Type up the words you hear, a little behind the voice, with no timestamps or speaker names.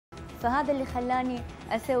فهذا اللي خلاني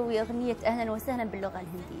أسوي أغنية أهلا وسهلا باللغة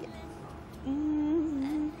الهندية.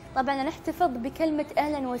 طبعا أنا احتفظ بكلمة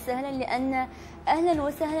أهلا وسهلا لأن أهلا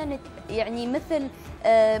وسهلا يعني مثل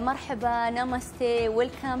مرحبا، نامستي،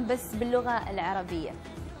 ويلكم، بس باللغة العربية.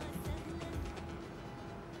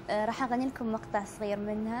 راح أغني لكم مقطع صغير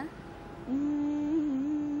منها.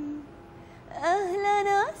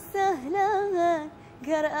 أهلا وسهلا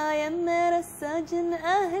قرأ يمر السجن،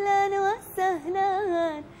 أهلا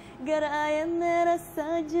وسهلا قرأ يمر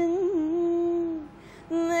السجن،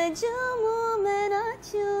 مجامو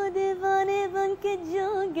مناچو دیوانه بن کے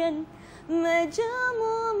جوگن،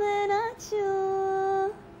 مجامو مناچو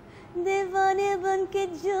دیوانه بن کے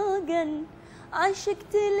جوگن،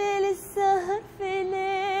 عشقت ليل السهر في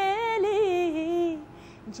ليلي،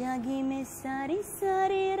 جاقي من ساري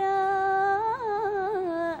ساري راء،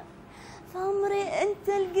 فعمري انت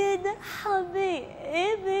القدر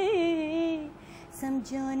حبيبي،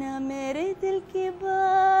 سمجونا मेरे दिल की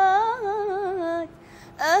बात،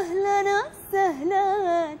 أهلا وسهلا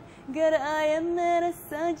قرأ يمر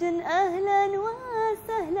السجن، أهلا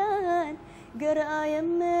وسهلا قرأ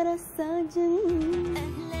يمر السجن.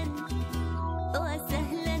 أهلا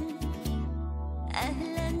وسهلا،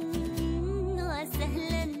 أهلا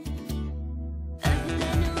وسهلا،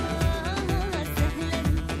 أهلا وسهلا،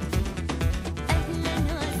 أهلا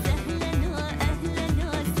وسهلا وأهلا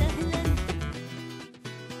وسهلا،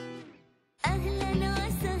 أهلا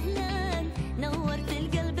وسهلا نورت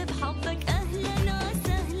القلب بحبك، أهلا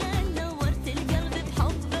وسهلا نورت القلب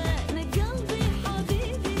بحبك، أنا قلبي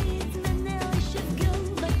حبيبي يتمنى يعيش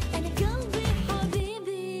بقلبك، أنا قلبي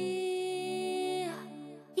حبيبي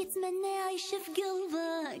يتمنى يعيش في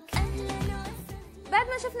قلبك، أهلا وسهلا. بعد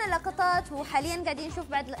ما شفنا اللقطات وحاليا قاعدين نشوف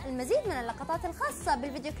بعد المزيد من اللقطات الخاصة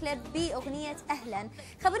بالفيديو كليب بأغنية أهلا،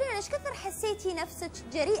 خبرينا ايش كثر حسيتي نفسك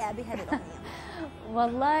جريئة بهذه الأغنية؟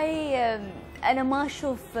 والله أنا ما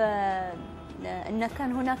أشوف أنه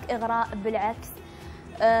كان هناك إغراء، بالعكس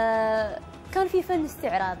كان في فن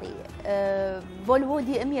استعراضي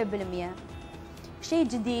بوليوودي 100%، شيء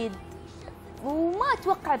جديد، وما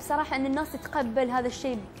أتوقع بصراحة أن الناس تتقبل هذا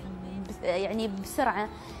الشيء يعني بسرعة،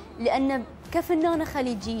 لأن كفنانة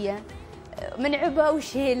خليجية من عبا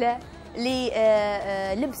وشيلة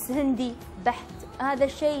للبس هندي بحت، هذا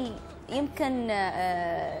الشيء يمكن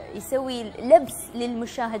يسوي لبس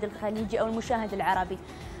للمشاهد الخليجي أو المشاهد العربي،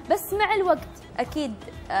 بس مع الوقت أكيد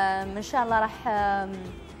إن شاء الله راح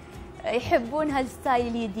يحبون هالستايل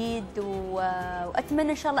الجديد،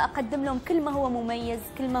 وأتمنى إن شاء الله أقدم لهم كل ما هو مميز،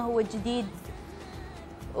 كل ما هو جديد،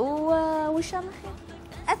 وإن شاء الله خير.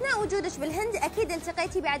 أثناء وجودك بالهند أكيد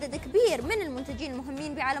التقيتي بعدد كبير من المنتجين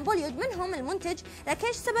المهمين بعالم بوليوود، منهم المنتج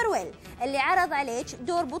راكيش سبرويل اللي عرض عليك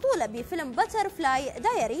دور بطولة بفيلم باتر فلاي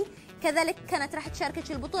دايري، كذلك كانت راح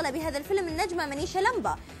تشاركك البطولة بهذا الفيلم النجمة منيشة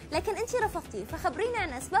لمبا، لكن أنت رفضتي، فخبرينا عن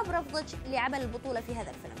أسباب رفضك لعمل البطولة في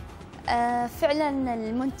هذا الفيلم. فعلا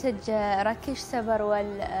المنتج راكيش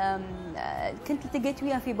سبرويل كنت التقيت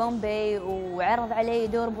وياه في بومباي وعرض علي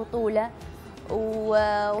دور بطولة،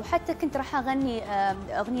 وحتى كنت راح اغني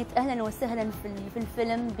اغنيه اهلا وسهلا في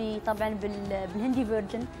الفيلم طبعا بالهندي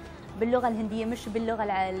فيرجن، باللغه الهنديه مش باللغه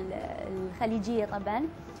الخليجيه طبعا،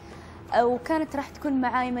 وكانت راح تكون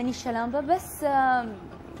معاي منيشة لامبا، بس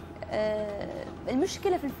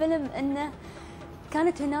المشكله في الفيلم انه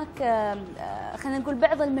كانت هناك خلينا نقول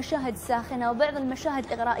بعض المشاهد ساخنه وبعض المشاهد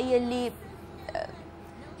الاغرائيه اللي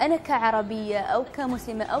انا كعربيه او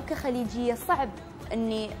كمسلمه او كخليجيه صعب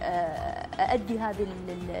اني اؤدي هذه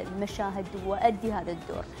المشاهد وادي هذا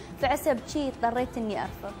الدور، فعسب شيء اضطريت اني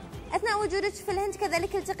ارفض. اثناء وجودك في الهند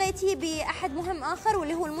كذلك التقيتي باحد مهم اخر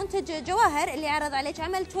واللي هو المنتج جواهر اللي عرض عليك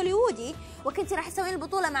عمل توليوودي، وكنتي راح تسوين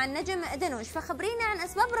البطوله مع النجم دنوش، فخبرينا عن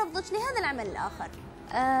اسباب رفضك لهذا العمل الاخر.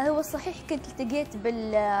 هو صحيح كنت التقيت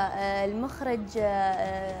بالمخرج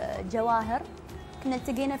جواهر، كنا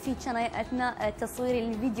التقينا في شناي اثناء تصوير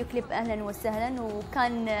الفيديو كليب اهلا وسهلا،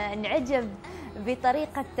 وكان انعجب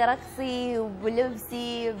بطريقة رقصي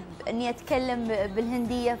وبلبسي اني اتكلم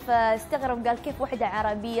بالهندية، فاستغرب قال كيف واحدة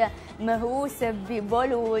عربية مهووسة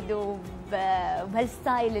ببوليوود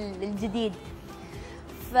وبهالستايل الجديد.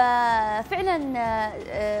 ففعلا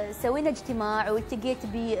سوينا اجتماع والتقيت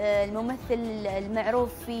بالممثل المعروف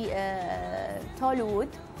في توليوود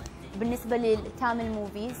بالنسبة للتامل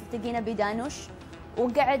موفيز، التقينا بدانوش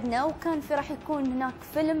وقعدنا، وكان في راح يكون هناك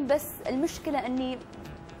فيلم، بس المشكلة اني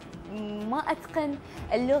ما اتقن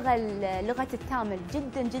لغه التامل،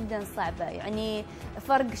 جدا جدا صعبه، يعني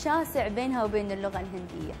فرق شاسع بينها وبين اللغه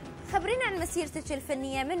الهنديه. خبرينا عن مسيرتك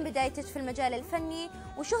الفنيه من بدايتك في المجال الفني،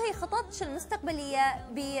 وشو هي خططك المستقبليه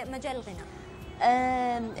بمجال الغناء؟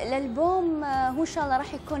 الألبوم هو إن شاء الله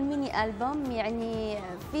راح يكون ميني ألبوم، يعني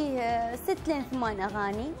فيه 6 لين 8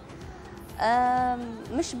 أغاني.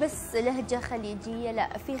 مش بس لهجة خليجية،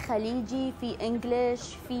 لا، في خليجي، في إنجليش،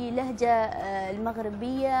 في لهجة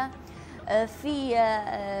المغربية، في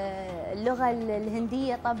اللغة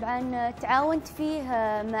الهندية. طبعا تعاونت فيه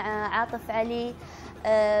مع عاطف علي،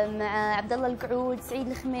 مع عبد الله القعود، سعيد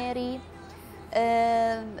الخميري.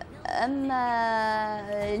 أما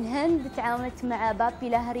الهند تعاونت مع بابي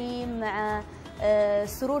لهري، مع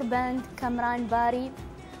سرور باند، كامران باري.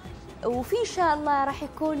 وفي إن شاء الله راح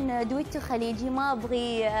يكون دويتو خليجي، ما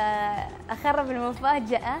أبغي أخرب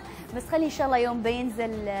المفاجأة، بس خلي إن شاء الله يوم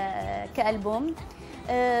بينزل كألبوم.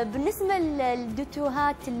 بالنسبة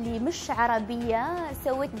للدوتوهات اللي مش عربية،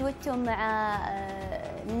 سويت دويتو مع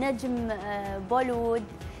نجم بوليوود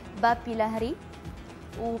بابي لهري،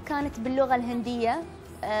 وكانت باللغة الهندية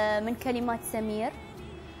من كلمات سمير.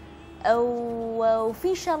 وفي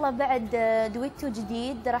إن شاء الله بعد دويتو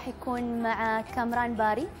جديد راح يكون مع كامران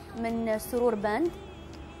باري من سرور باند،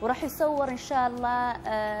 وراح يصور إن شاء الله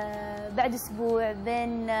بعد أسبوع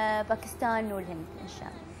بين باكستان والهند إن شاء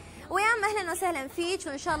الله. ويام، اهلا وسهلا فيك،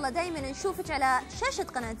 وان شاء الله دائما نشوفك على شاشه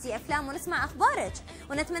قناه زي افلام ونسمع اخبارك،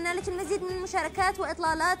 ونتمنى لك المزيد من المشاركات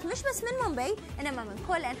واطلالات مش بس من مومباي انما من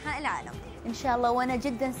كل انحاء العالم ان شاء الله. وانا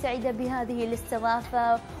جدا سعيده بهذه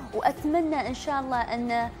الاستضافه، واتمنى ان شاء الله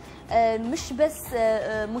ان مش بس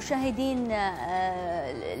مشاهدين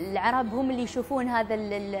العرب هم اللي يشوفون هذا،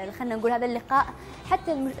 خلينا نقول هذا اللقاء،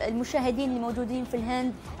 حتى المشاهدين اللي موجودين في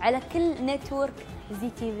الهند على كل نتورك زي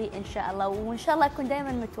تي في ان شاء الله. وان شاء الله اكون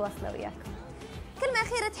دائما متواصله وياكم. كلمة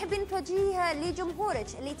أخيرة تحبين توجهيها لجمهورك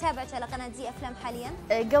اللي يتابعك على قناة زي أفلام حاليا؟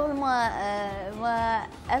 قبل ما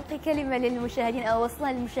ألقي كلمة للمشاهدين أو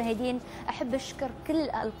أوصلها للمشاهدين، أحب أشكر كل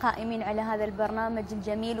القائمين على هذا البرنامج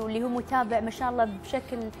الجميل، واللي هو متابع ما شاء الله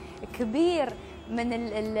بشكل كبير من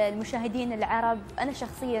المشاهدين العرب. أنا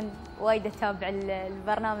شخصيا وايد أتابع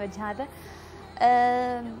البرنامج هذا.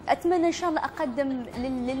 أتمنى إن شاء الله أقدم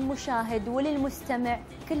للمشاهد وللمستمع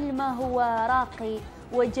كل ما هو راقي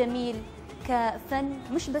وجميل كفن،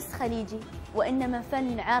 مش بس خليجي وإنما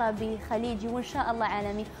فن عربي خليجي وإن شاء الله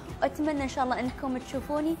عالمي. وأتمنى إن شاء الله أنكم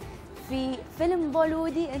تشوفوني في فيلم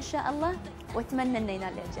بوليوودي إن شاء الله، وأتمنى أنه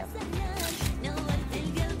ينال الإعجاب.